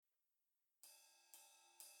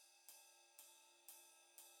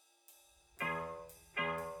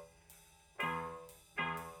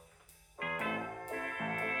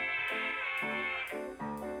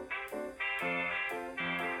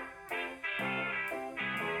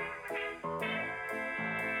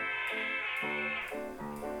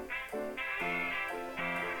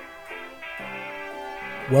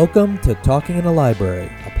Welcome to Talking in a Library,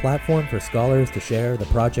 a platform for scholars to share the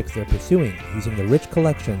projects they're pursuing using the rich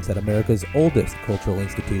collections at America's oldest cultural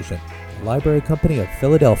institution, the Library Company of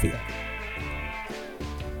Philadelphia.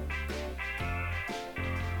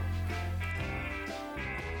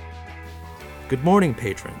 Good morning,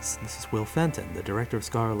 patrons. This is Will Fenton, the Director of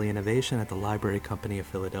Scholarly Innovation at the Library Company of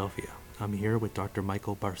Philadelphia. I'm here with Dr.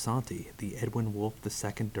 Michael Barsanti, the Edwin Wolf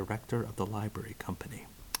II Director of the Library Company.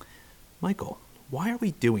 Michael, why are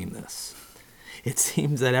we doing this? It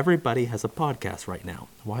seems that everybody has a podcast right now.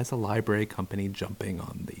 Why is the Library Company jumping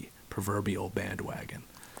on the proverbial bandwagon?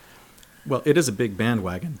 Well, it is a big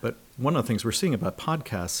bandwagon, but one of the things we're seeing about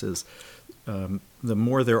podcasts is the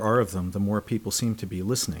more there are of them, the more people seem to be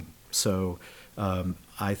listening. So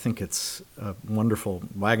I think it's a wonderful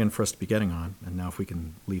wagon for us to be getting on. And now if we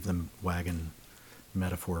can leave the wagon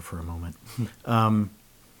metaphor for a moment.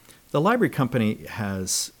 The Library Company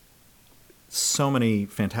has so many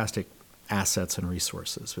fantastic assets and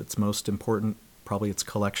resources. Its most important, probably its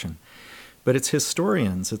collection. But its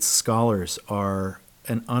historians, its scholars are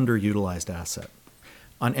an underutilized asset.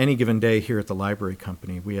 On any given day here at the Library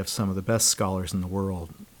Company, we have some of the best scholars in the world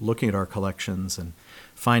looking at our collections and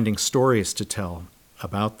finding stories to tell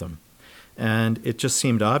about them. And it just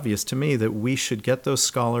seemed obvious to me that we should get those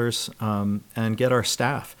scholars and get our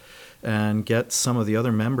staff and get some of the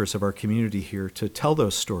other members of our community here to tell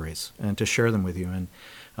those stories and to share them with you. And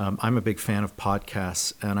I'm a big fan of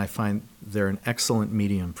podcasts, and I find they're an excellent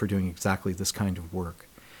medium for doing exactly this kind of work.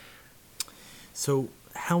 So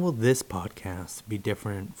how will this podcast be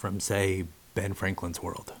different from, say, Ben Franklin's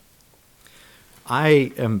World?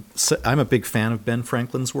 I'm a big fan of Ben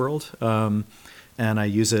Franklin's World, and I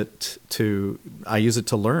use it to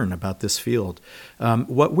learn about this field.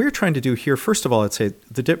 What we're trying to do here, first of all, I'd say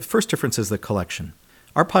the first difference is the collection.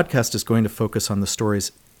 Our podcast is going to focus on the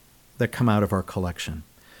stories that come out of our collection,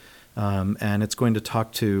 and it's going to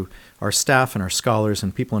talk to our staff and our scholars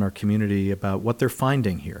and people in our community about what they're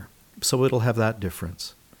finding here. So it'll have that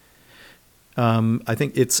difference. I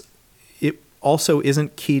think it also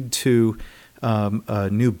isn't keyed to a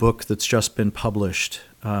new book that's just been published.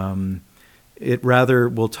 It rather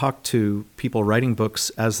will talk to people writing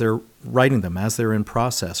books as they're writing them, as they're in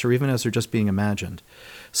process, or even as they're just being imagined,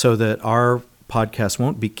 so that our podcast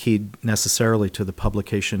won't be keyed necessarily to the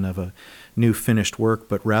publication of a new finished work,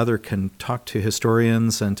 but rather can talk to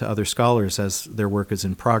historians and to other scholars as their work is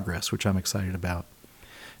in progress, which I'm excited about.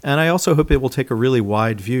 And I also hope it will take a really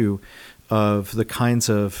wide view of the kinds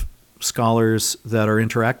of scholars that are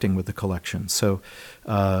interacting with the collection. So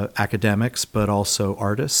academics, but also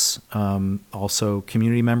artists, also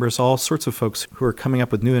community members, all sorts of folks who are coming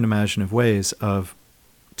up with new and imaginative ways of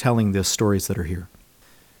telling the stories that are here.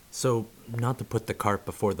 So not to put the cart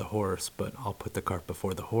before the horse, but I'll put the cart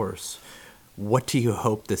before the horse. What do you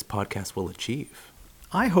hope this podcast will achieve?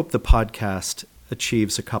 I hope the podcast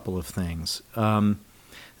achieves a couple of things.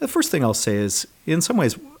 The first thing I'll say is, in some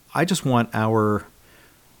ways, I just want our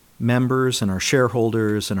members and our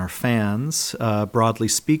shareholders and our fans, broadly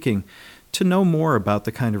speaking, to know more about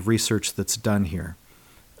the kind of research that's done here.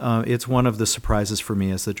 It's one of the surprises for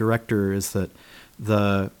me as the director is that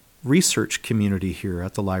the research community here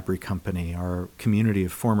at the Library Company, our community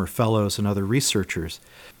of former fellows and other researchers,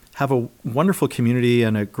 have a wonderful community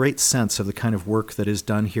and a great sense of the kind of work that is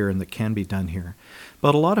done here and that can be done here.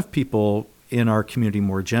 But a lot of people in our community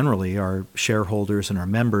more generally, our shareholders and our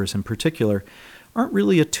members in particular, aren't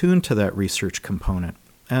really attuned to that research component.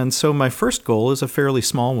 And so my first goal is a fairly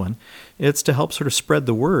small one. It's to help sort of spread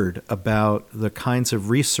the word about the kinds of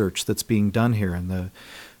research that's being done here and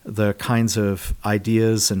the kinds of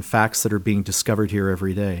ideas and facts that are being discovered here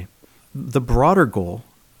every day. The broader goal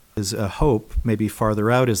is a hope, maybe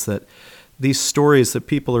farther out, is that these stories that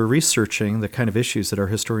people are researching, the kind of issues that our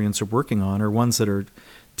historians are working on, are ones that are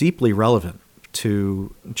deeply relevant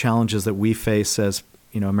to challenges that we face as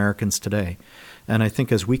Americans today. And I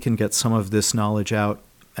think as we can get some of this knowledge out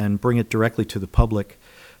and bring it directly to the public,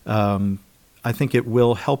 I think it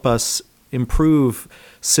will help us improve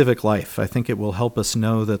civic life. I think it will help us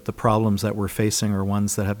know that the problems that we're facing are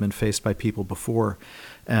ones that have been faced by people before.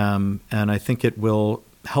 And I think it will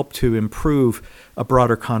help to improve a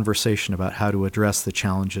broader conversation about how to address the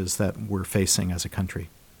challenges that we're facing as a country.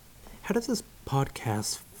 How does this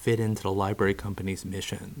podcast fit into the Library Company's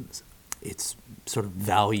missions, its sort of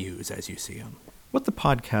values as you see them? What the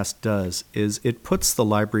podcast does is it puts the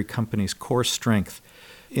Library Company's core strength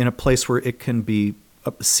in a place where it can be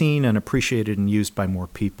seen and appreciated and used by more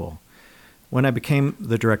people. When I became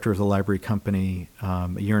the director of the Library Company a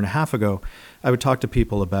year and a half ago, I would talk to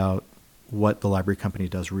people about what the Library Company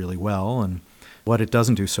does really well and what it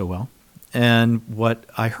doesn't do so well. And what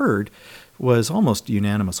I heard was almost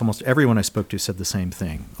unanimous. Almost everyone I spoke to said the same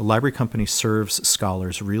thing. The library company serves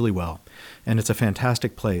scholars really well, and it's a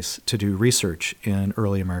fantastic place to do research in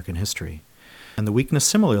early American history. And the weakness,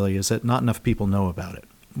 similarly, is that not enough people know about it.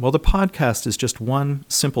 Well, the podcast is just one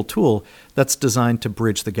simple tool that's designed to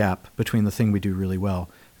bridge the gap between the thing we do really well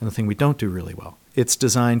and the thing we don't do really well. It's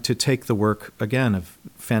designed to take the work, again, of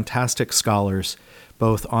fantastic scholars,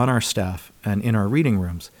 both on our staff and in our reading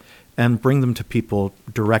rooms, and bring them to people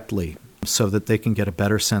directly so that they can get a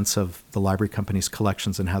better sense of the library company's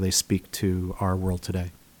collections and how they speak to our world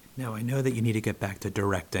today. Now, I know that you need to get back to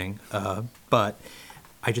directing, but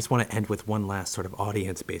I just want to end with one last sort of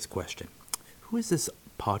audience-based question. Who is this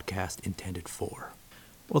podcast intended for?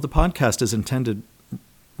 Well, the podcast is intended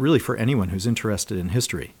really for anyone who's interested in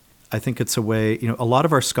history. I think it's a way, a lot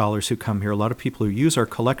of our scholars who come here, a lot of people who use our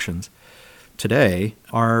collections today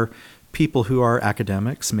are people who are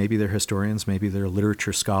academics. Maybe they're historians, maybe they're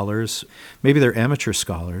literature scholars, maybe they're amateur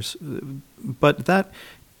scholars, but that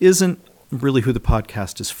isn't really who the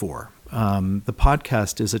podcast is for. The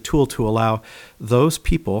podcast is a tool to allow those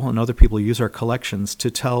people and other people who use our collections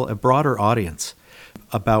to tell a broader audience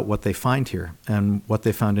about what they find here and what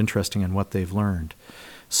they found interesting and what they've learned.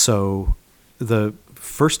 So the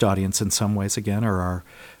first audience in some ways, again, are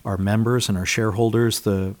our members and our shareholders,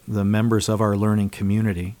 the members of our learning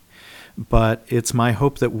community. But it's my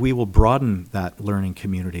hope that we will broaden that learning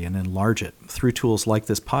community and enlarge it through tools like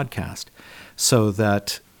this podcast so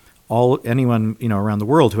that anyone around the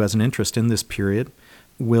world who has an interest in this period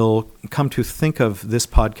will come to think of this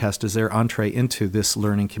podcast as their entree into this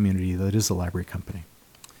learning community that is the library company.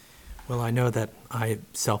 Well, I know that I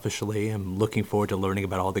selfishly am looking forward to learning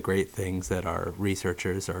about all the great things that our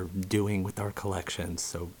researchers are doing with our collections.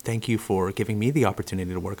 So thank you for giving me the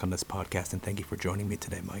opportunity to work on this podcast, and thank you for joining me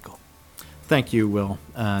today, Michael. Thank you, Will.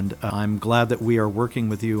 And I'm glad that we are working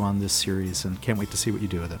with you on this series and can't wait to see what you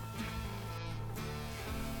do with it.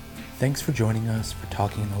 Thanks for joining us for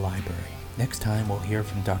Talking in the Library. Next time, we'll hear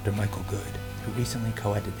from Dr. Michael Good, who recently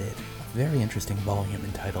co-edited a very interesting volume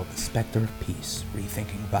entitled The Spectre of Peace,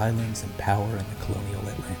 Rethinking Violence and Power in the Colonial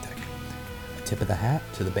Atlantic. A tip of the hat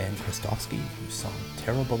to the band Kristofsky, whose song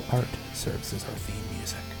Terrible Art serves as our theme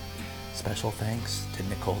music. Special thanks to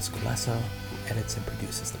Nicole Scalessa, who edits and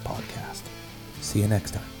produces the podcast. See you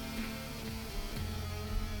next time.